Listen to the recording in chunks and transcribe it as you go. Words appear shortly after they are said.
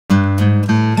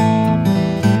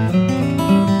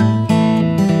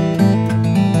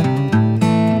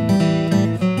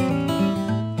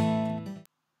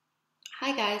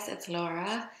it's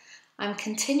Laura. I'm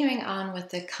continuing on with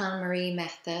the KonMari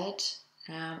method.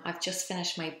 I've just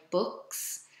finished my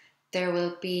books. There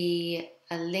will be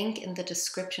a link in the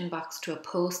description box to a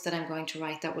post that I'm going to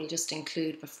write that will just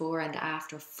include before and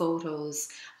after photos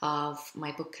of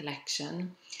my book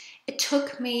collection. It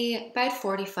took me about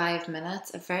 45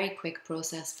 minutes, a very quick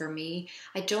process for me.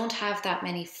 I don't have that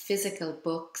many physical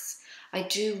books. I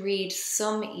do read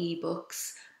some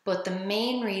ebooks, but the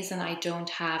main reason I don't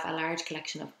have a large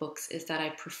collection of books is that I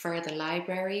prefer the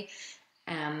library.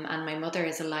 And my mother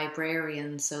is a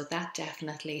librarian, so that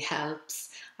definitely helps.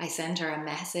 I send her a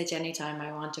message anytime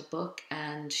I want a book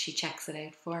and she checks it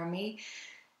out for me.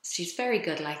 She's very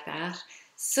good like that.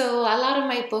 So a lot of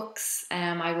my books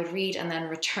I would read and then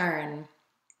return.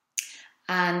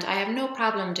 And I have no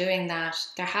problem doing that.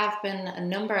 There have been a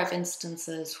number of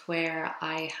instances where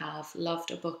I have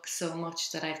loved a book so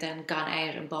much that I've then gone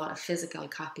out and bought a physical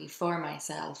copy for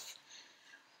myself.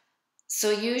 So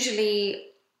usually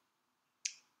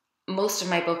most of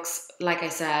my books, like I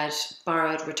said,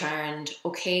 borrowed, returned.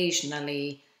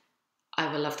 Occasionally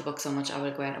I will love the book so much I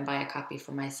will go out and buy a copy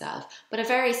for myself. But a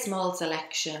very small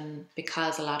selection,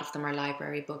 because a lot of them are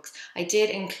library books. I did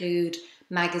include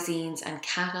magazines and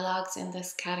catalogues in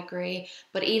this category,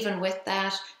 but even with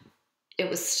that, it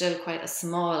was still quite a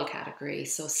small category.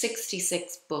 So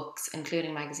 66 books,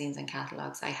 including magazines and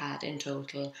catalogues, I had in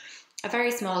total. A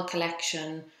very small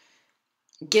collection,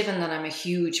 given that I'm a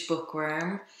huge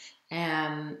bookworm.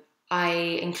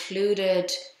 I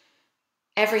included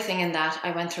everything in that.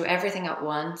 I went through everything at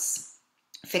once.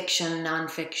 Fiction,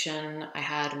 non-fiction, I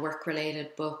had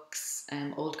work-related books,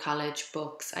 old college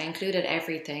books. I included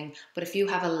everything. But if you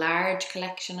have a large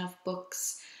collection of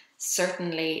books,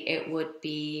 certainly it would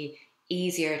be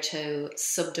easier to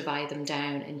subdivide them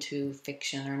down into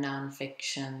fiction or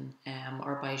non-fiction,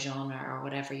 or by genre or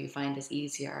whatever you find is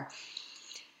easier.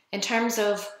 In terms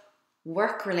of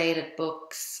work-related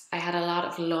books, I had a lot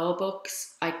of law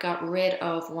books. I got rid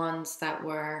of ones that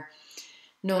were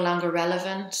no longer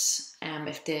relevant.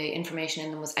 If the information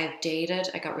in them was outdated,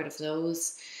 I got rid of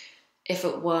those. If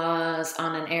it was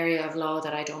on an area of law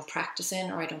that I don't practice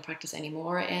in or I don't practice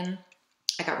anymore in,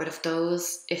 I got rid of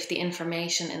those. If the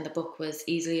information in the book was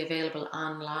easily available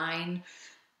online,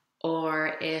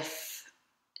 or if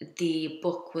the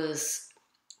book was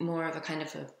more of a kind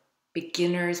of a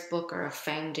beginner's book or a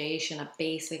foundation, a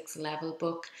basics level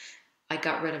book, I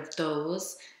got rid of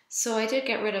those. So I did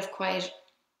get rid of quite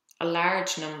a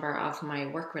large number of my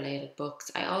work-related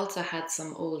books. I also had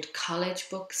some old college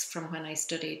books from when I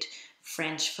studied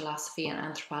French philosophy and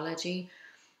anthropology.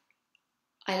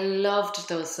 I loved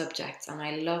those subjects and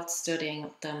I loved studying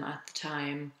them at the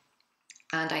time.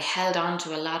 And I held on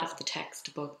to a lot of the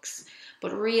textbooks.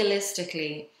 But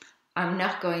realistically, I'm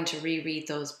not going to reread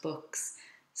those books.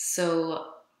 So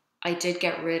I did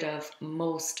get rid of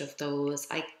most of those.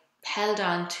 I held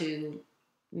on to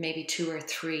maybe 2 or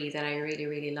 3 that I really,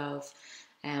 really love.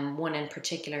 One in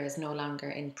particular is no longer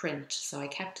in print, so I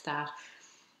kept that.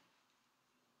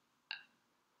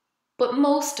 But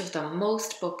most of them,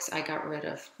 most books I got rid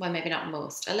of. Well, maybe not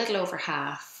most, a little over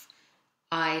half.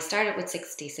 I started with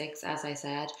 66, as I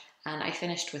said, and I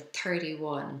finished with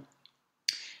 31.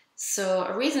 So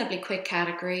a reasonably quick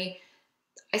category.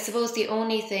 I suppose the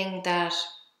only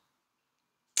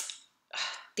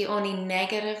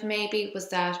negative maybe was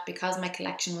that because my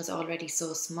collection was already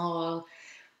so small,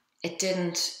 it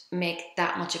didn't make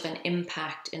that much of an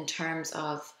impact in terms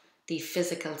of the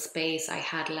physical space I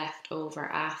had left over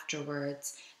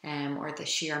afterwards, or the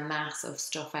sheer mass of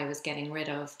stuff I was getting rid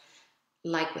of.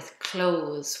 Like with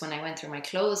clothes, when I went through my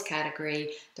clothes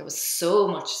category, there was so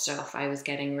much stuff I was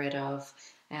getting rid of.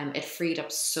 It freed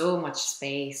up so much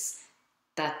space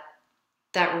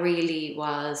that really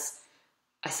was,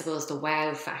 I suppose, the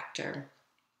wow factor.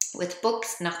 With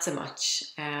books, not so much.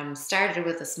 Started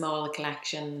with a small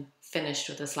collection, finished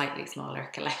with a slightly smaller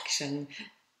collection.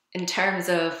 In terms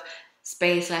of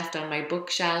space left on my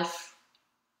bookshelf,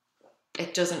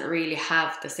 it doesn't really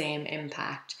have the same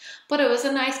impact. But it was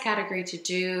a nice category to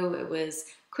do. It was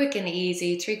quick and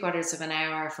easy, 3/4 of an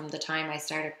hour from the time I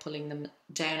started pulling them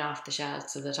down off the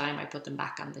shelves to the time I put them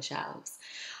back on the shelves.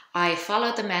 I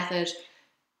followed the method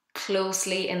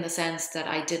closely in the sense that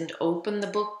I didn't open the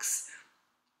books.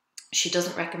 She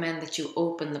doesn't recommend that you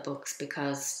open the books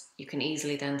because you can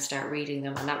easily then start reading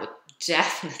them, and that would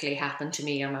definitely happen to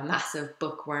me. I'm a massive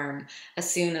bookworm. As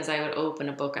soon as I would open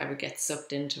a book, I would get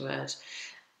sucked into it.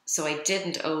 So I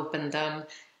didn't open them.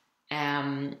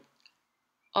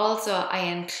 Also, I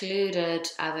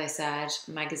included, as I said,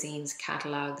 magazines,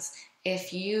 catalogues.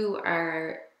 If you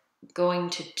are going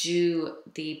to do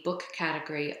the book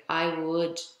category, I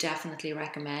would definitely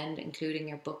recommend including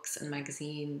your books and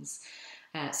magazines.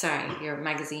 Your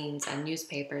magazines and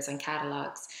newspapers and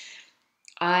catalogues.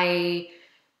 I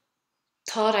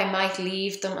thought I might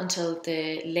leave them until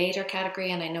the later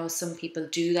category, and I know some people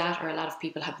do that, or a lot of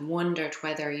people have wondered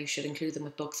whether you should include them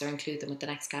with books or include them with the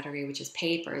next category, which is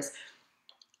papers.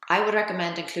 I would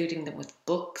recommend including them with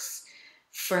books.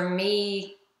 For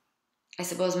me, I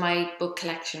suppose my book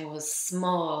collection was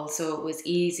small, so it was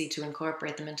easy to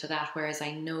incorporate them into that, whereas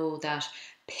I know that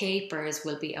papers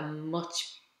will be a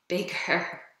much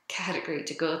bigger category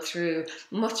to go through,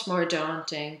 much more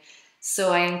daunting.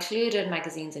 So I included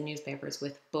magazines and newspapers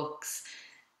with books.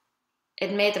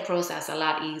 It made the process a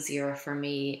lot easier for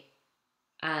me,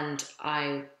 and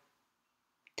I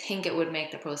think it would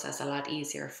make the process a lot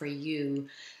easier for you.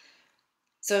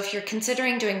 So if you're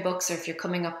considering doing books, or if you're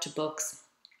coming up to books,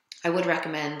 I would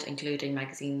recommend including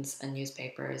magazines and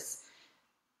newspapers,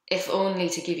 if only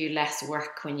to give you less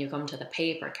work when you come to the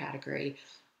paper category,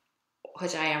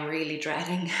 which I am really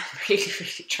dreading, really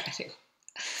dreading.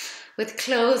 With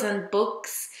clothes and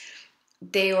books,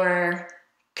 they were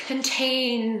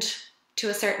contained to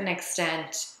a certain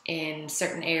extent in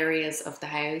certain areas of the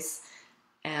house,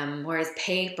 whereas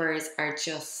papers are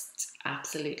just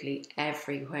absolutely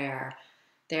everywhere.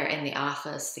 They're in the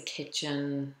office, the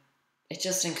kitchen. It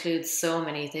just includes so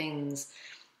many things.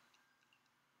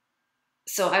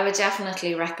 So I would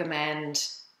definitely recommend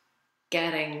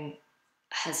getting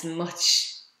as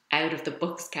much out of the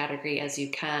books category as you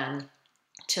can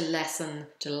to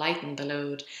lighten the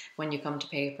load when you come to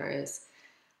papers.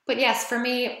 But yes, for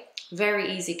me,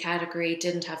 very easy category,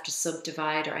 didn't have to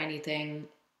subdivide or anything.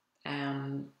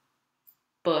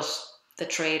 But the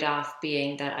trade-off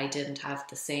being that I didn't have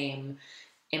the same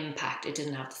impact, it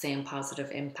didn't have the same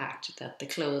positive impact that the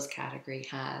clothes category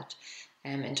had,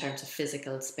 in terms of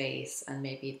physical space and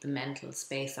maybe the mental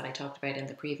space that I talked about in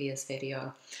the previous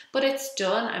video. But it's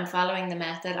done. I'm following the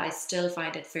method. I still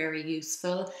find it very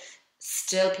useful.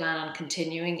 Still plan on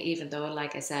continuing, even though,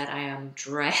 like I said, I am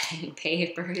dreading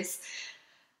papers.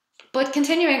 But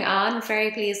continuing on, very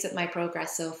pleased with my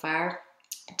progress so far.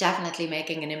 Definitely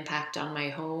making an impact on my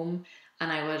home,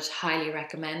 and I would highly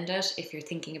recommend it if you're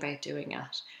thinking about doing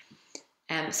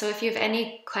it. So if you have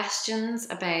any questions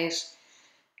about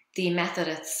the method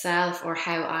itself or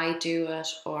how I do it,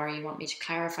 or you want me to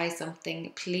clarify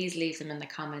something, please leave them in the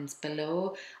comments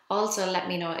below. Also, let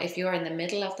me know if you're in the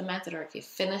middle of the method or if you've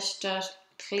finished it.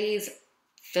 Please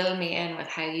fill me in with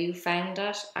how you found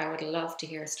it. I would love to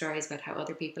hear stories about how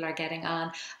other people are getting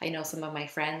on. I know some of my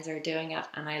friends are doing it,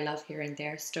 and I love hearing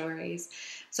their stories.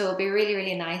 So it'd be really,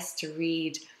 really nice to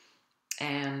read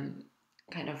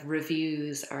kind of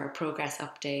reviews or progress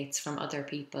updates from other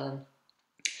people.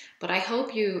 But I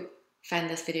hope you found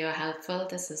this video helpful.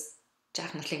 This is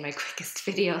definitely my quickest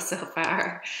video so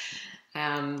far.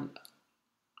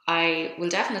 I will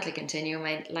definitely continue.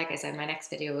 Like I said, my next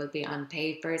video will be on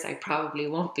papers. I probably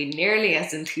won't be nearly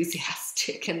as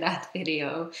enthusiastic in that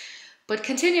video, but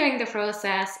continuing the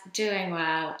process, doing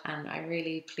well, and I'm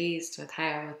really pleased with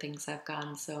how things have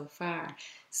gone so far.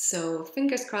 So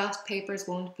fingers crossed papers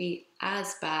won't be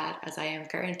as bad as I am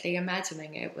currently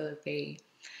imagining it will be.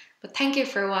 But thank you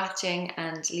for watching,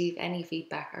 and leave any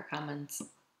feedback or comments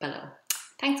below.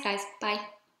 Thanks guys, bye.